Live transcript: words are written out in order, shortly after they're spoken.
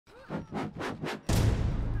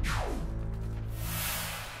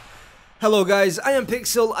Hello guys, I am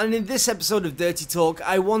Pixel, and in this episode of Dirty Talk,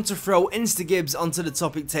 I want to throw Instagibs onto the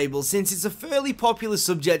topic table since it's a fairly popular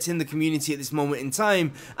subject in the community at this moment in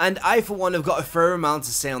time, and I for one have got a fair amount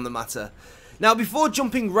to say on the matter. Now before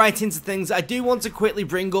jumping right into things, I do want to quickly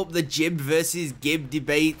bring up the jib versus gib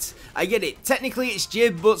debate. I get it, technically it's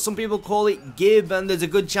jib, but some people call it gib, and there's a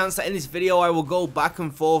good chance that in this video I will go back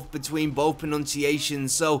and forth between both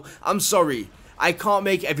pronunciations, so I'm sorry. I can't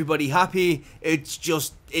make everybody happy, it's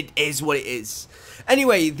just, it is what it is.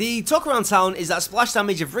 Anyway, the talk around town is that Splash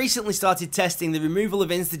Damage have recently started testing the removal of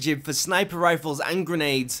Instagib for sniper rifles and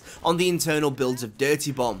grenades on the internal builds of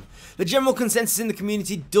Dirty Bomb. The general consensus in the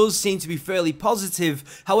community does seem to be fairly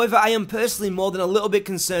positive, however I am personally more than a little bit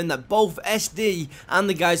concerned that both SD and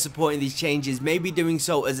the guys supporting these changes may be doing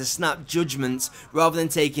so as a snap judgment rather than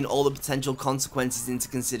taking all the potential consequences into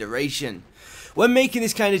consideration. When making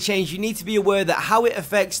this kind of change, you need to be aware that how it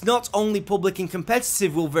affects not only public and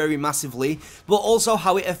competitive will vary massively, but also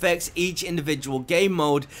how it affects each individual game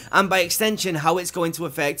mode, and by extension how it's going to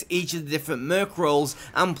affect each of the different merc roles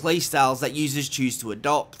and playstyles that users choose to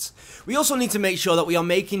adopt. We also need to make sure that we are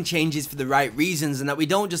making changes for the right reasons and that we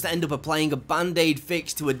don't just end up applying a band-aid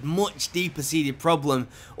fix to a much deeper seated problem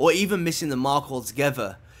or even missing the mark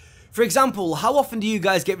altogether. For example, how often do you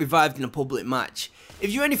guys get revived in a public match? If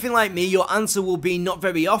you're anything like me, your answer will be not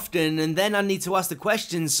very often, and then I need to ask the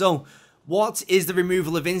question, so what is the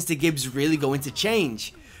removal of Instagibs really going to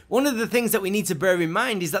change? One of the things that we need to bear in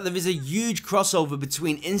mind is that there is a huge crossover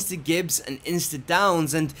between Instagibs and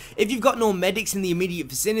insta-downs, and if you've got no medics in the immediate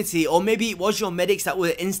vicinity, or maybe it was your medics that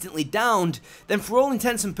were instantly downed, then for all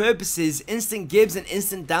intents and purposes, instant gibs and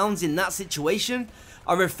instant downs in that situation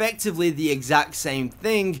are effectively the exact same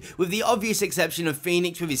thing, with the obvious exception of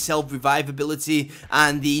Phoenix with his self-revive ability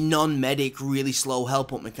and the non-medic really slow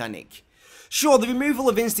help up mechanic. Sure, the removal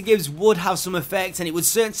of Instagibs would have some effect and it would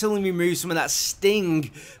certainly remove some of that sting,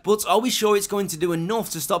 but are we sure it's going to do enough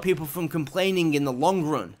to stop people from complaining in the long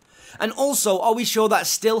run? And also, are we sure that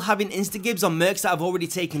still having Instagibs on mercs that have already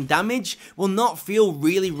taken damage will not feel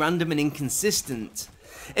really random and inconsistent?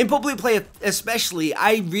 In public play especially,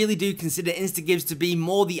 I really do consider Instagibs to be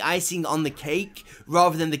more the icing on the cake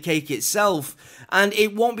rather than the cake itself, and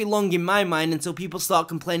it won't be long in my mind until people start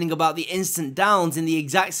complaining about the instant downs in the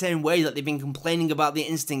exact same way that they've been complaining about the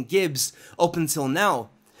instant gibs up until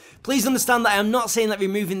now. Please understand that I am not saying that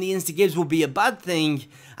removing the Instagibs will be a bad thing,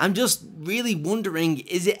 I'm just really wondering,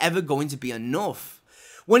 is it ever going to be enough?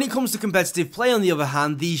 When it comes to competitive play on the other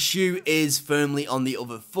hand, the shoe is firmly on the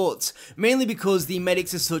other foot, mainly because the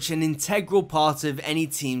medics are such an integral part of any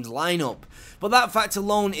team's lineup. But that fact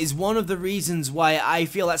alone is one of the reasons why I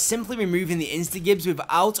feel that simply removing the Instagibs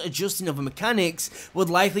without adjusting other mechanics would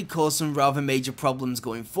likely cause some rather major problems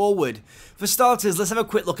going forward. For starters, let's have a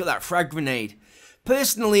quick look at that frag grenade.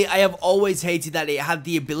 Personally, I have always hated that it had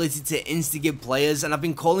the ability to insta-gib players, and I've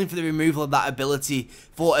been calling for the removal of that ability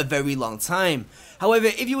for a very long time. However,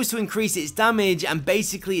 if you was to increase its damage and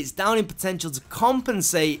basically its downing potential to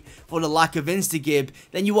compensate for the lack of insta-gib,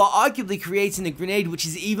 then you are arguably creating a grenade which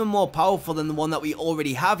is even more powerful than the one that we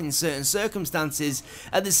already have in certain circumstances,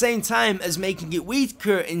 at the same time as making it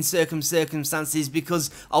weaker in certain circumstances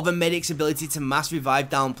because of a medic's ability to mass revive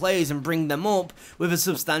down players and bring them up with a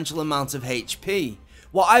substantial amount of HP.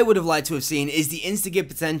 What I would have liked to have seen is the insta-gib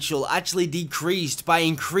potential actually decreased by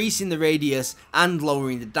increasing the radius and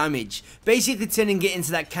lowering the damage, basically turning it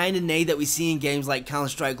into that kind of nade that we see in games like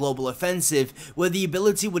Counter-Strike Global Offensive, where the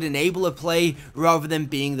ability would enable a play rather than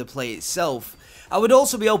being the play itself. I would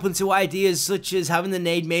also be open to ideas such as having the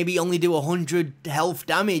nade maybe only do 100 health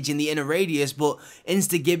damage in the inner radius, but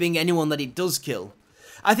insta-gibbing anyone that it does kill.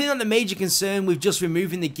 I think that the major concern with just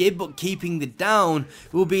removing the gib but keeping the down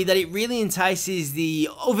will be that it really entices the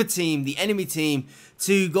other team, the enemy team,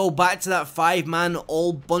 to go back to that 5-man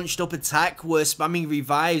all bunched up attack where spamming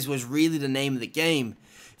revives was really the name of the game.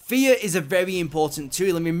 Fear is a very important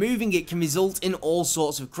tool, and removing it can result in all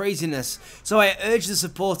sorts of craziness, so I urge the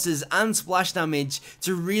supporters and Splash Damage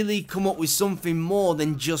to really come up with something more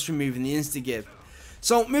than just removing the insta-gib.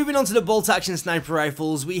 So moving on to the bolt action sniper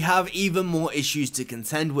rifles, we have even more issues to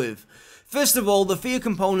contend with. First of all, the fear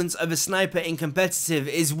component of a sniper in competitive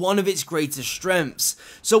is one of its greatest strengths,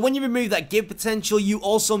 so when you remove that gib potential you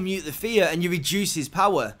also mute the fear and you reduce his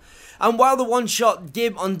power. And while the one-shot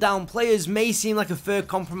gib on down players may seem like a fair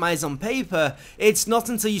compromise on paper, it's not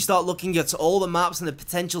until you start looking at all the maps and the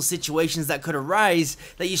potential situations that could arise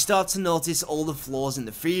that you start to notice all the flaws in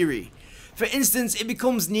the theory. For instance, it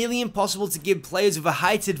becomes nearly impossible to give players with a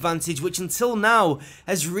height advantage, which until now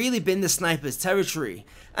has really been the sniper's territory.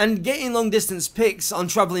 And getting long distance picks on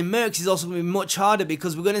travelling mercs is also going to be much harder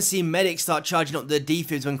because we're going to see medics start charging up their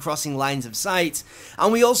defibs when crossing lines of sight.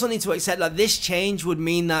 And we also need to accept that this change would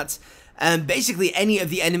mean that basically any of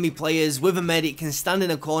the enemy players with a medic can stand in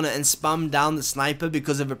a corner and spam down the sniper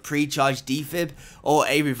because of a pre-charged defib or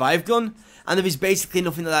a revive gun, and there is basically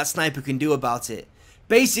nothing that sniper can do about it.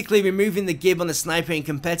 Basically, removing the gib on a sniper in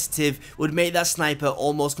competitive would make that sniper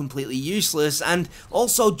almost completely useless, and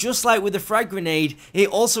also, just like with the frag grenade, it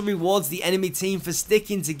also rewards the enemy team for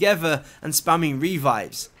sticking together and spamming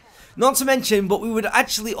revives. Not to mention, but we would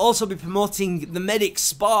actually also be promoting the medic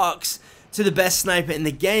Sparks to the best sniper in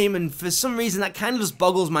the game, and for some reason that kind of just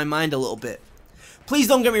boggles my mind a little bit. Please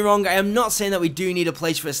don't get me wrong, I am not saying that we do need a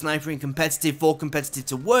place for a sniper in competitive for competitive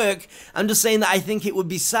to work. I'm just saying that I think it would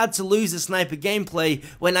be sad to lose the sniper gameplay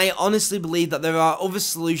when I honestly believe that there are other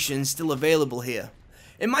solutions still available here.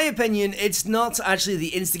 In my opinion, it's not actually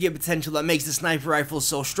the instagib potential that makes the sniper rifle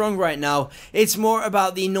so strong right now, it's more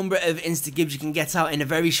about the number of instagibs you can get out in a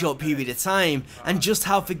very short period of time, and just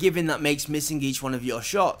how forgiving that makes missing each one of your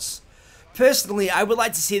shots. Personally, I would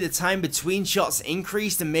like to see the time between shots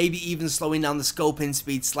increased and maybe even slowing down the scoping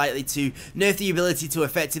speed slightly to nerf the ability to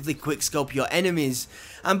effectively quick scope your enemies.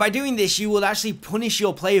 And by doing this, you will actually punish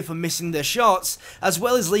your player for missing their shots, as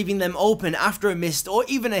well as leaving them open after a missed or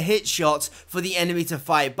even a hit shot for the enemy to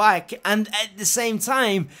fight back, and at the same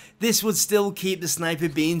time, this would still keep the sniper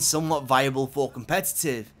being somewhat viable for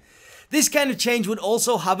competitive. This kind of change would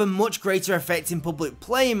also have a much greater effect in public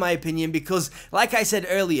play in my opinion, because like I said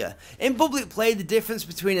earlier, in public play the difference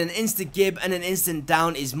between an insta-gib and an instant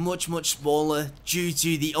down is much smaller due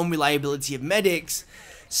to the unreliability of medics,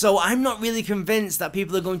 so I'm not really convinced that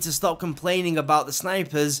people are going to stop complaining about the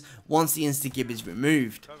snipers once the insta-gib is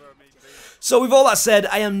removed. So with all that said,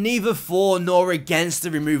 I am neither for nor against the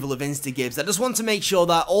removal of instagibs. I just want to make sure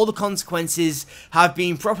that all the consequences have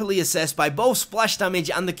been properly assessed by both splash damage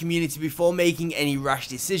and the community before making any rash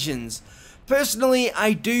decisions. Personally,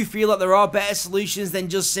 I do feel that there are better solutions than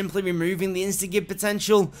just simply removing the instagib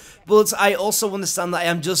potential, but I also understand that I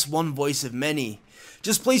am just one voice of many.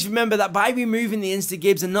 Just please remember that by removing the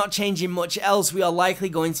instagibs and not changing much else, we are likely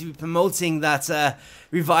going to be promoting that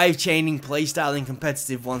revive chaining playstyle in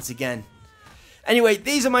competitive once again. Anyway,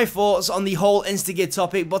 these are my thoughts on the whole instagib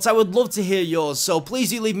topic, but I would love to hear yours, so please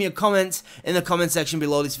do leave me a comment in the comment section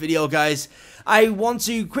below this video, guys. I want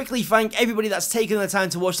to quickly thank everybody that's taken the time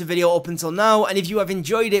to watch the video up until now, and if you have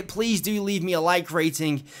enjoyed it, please do leave me a like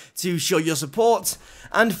rating to show your support.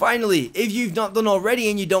 And finally, if you've not done already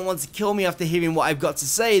and you don't want to kill me after hearing what I've got to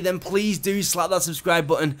say, then please do slap that subscribe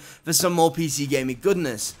button for some more PC gaming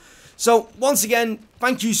goodness. So, once again,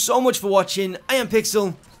 thank you so much for watching. I am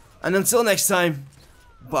Pixel, and until next time,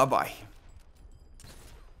 bye bye.